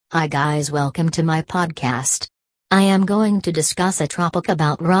Hi guys, welcome to my podcast. I am going to discuss a topic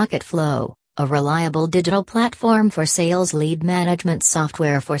about Rocketflow, a reliable digital platform for sales lead management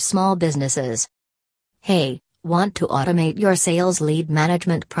software for small businesses. Hey, want to automate your sales lead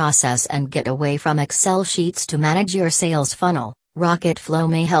management process and get away from Excel sheets to manage your sales funnel? Rocketflow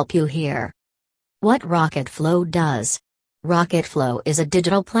may help you here. What Rocketflow does? Rocketflow is a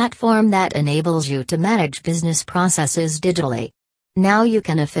digital platform that enables you to manage business processes digitally. Now you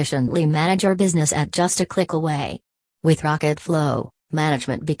can efficiently manage your business at just a click away. With Rocketflow,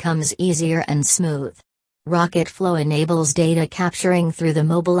 management becomes easier and smooth. Rocketflow enables data capturing through the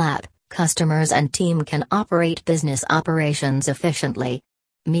mobile app. Customers and team can operate business operations efficiently.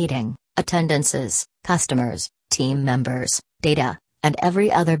 Meeting, attendances, customers, team members, data, and every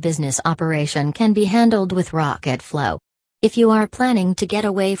other business operation can be handled with Rocketflow. If you are planning to get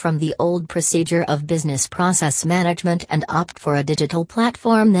away from the old procedure of business process management and opt for a digital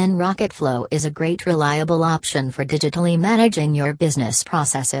platform, then Rocketflow is a great reliable option for digitally managing your business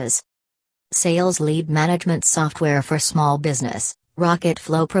processes. Sales lead management software for small business.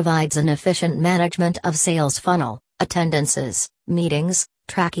 Rocketflow provides an efficient management of sales funnel, attendances, meetings,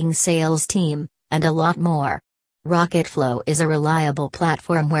 tracking sales team, and a lot more. Rocketflow is a reliable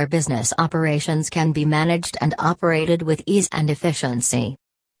platform where business operations can be managed and operated with ease and efficiency.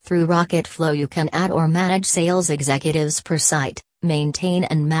 Through Rocketflow you can add or manage sales executives per site, maintain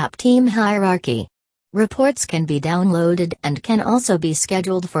and map team hierarchy. Reports can be downloaded and can also be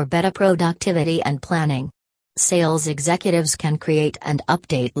scheduled for better productivity and planning. Sales executives can create and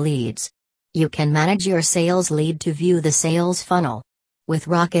update leads. You can manage your sales lead to view the sales funnel. With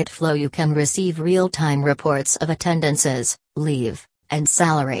Rocketflow you can receive real-time reports of attendances, leave, and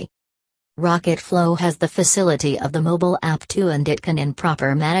salary. Rocketflow has the facility of the mobile app too, and it can in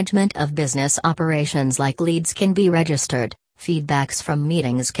proper management of business operations like leads can be registered, feedbacks from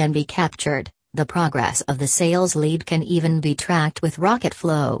meetings can be captured, the progress of the sales lead can even be tracked with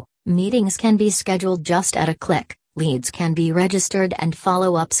Rocketflow, meetings can be scheduled just at a click, leads can be registered and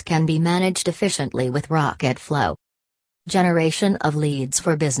follow-ups can be managed efficiently with Rocketflow. Generation of leads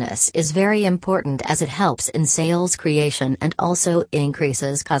for business is very important as it helps in sales creation and also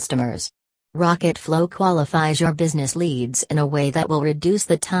increases customers. Rocketflow qualifies your business leads in a way that will reduce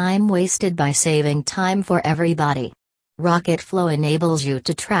the time wasted by saving time for everybody. Rocketflow enables you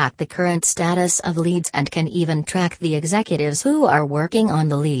to track the current status of leads and can even track the executives who are working on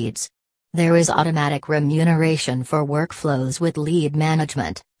the leads. There is automatic remuneration for workflows with lead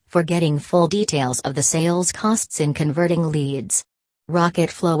management, for getting full details of the sales costs in converting leads.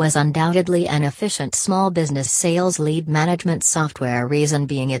 Rocketflow is undoubtedly an efficient small business sales lead management software, reason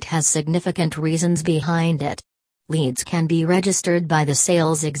being it has significant reasons behind it. Leads can be registered by the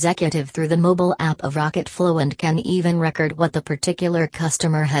sales executive through the mobile app of Rocketflow and can even record what the particular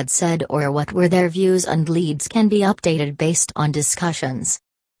customer had said or what were their views, and leads can be updated based on discussions.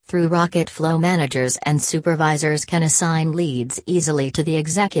 Through Rocketflow, managers and supervisors can assign leads easily to the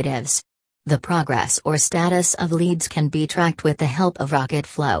executives. The progress or status of leads can be tracked with the help of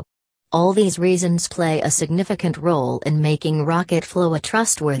Rocketflow. All these reasons play a significant role in making Rocketflow a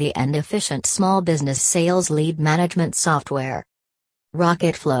trustworthy and efficient small business sales lead management software.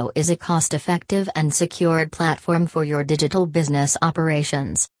 Rocketflow is a cost-effective and secured platform for your digital business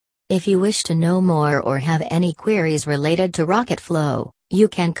operations. If you wish to know more or have any queries related to Rocketflow, you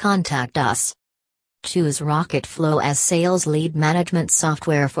can contact us. Choose Rocketflow as sales lead management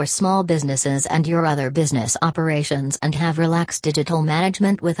software for small businesses and your other business operations and have relaxed digital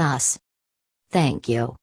management with us. Thank you.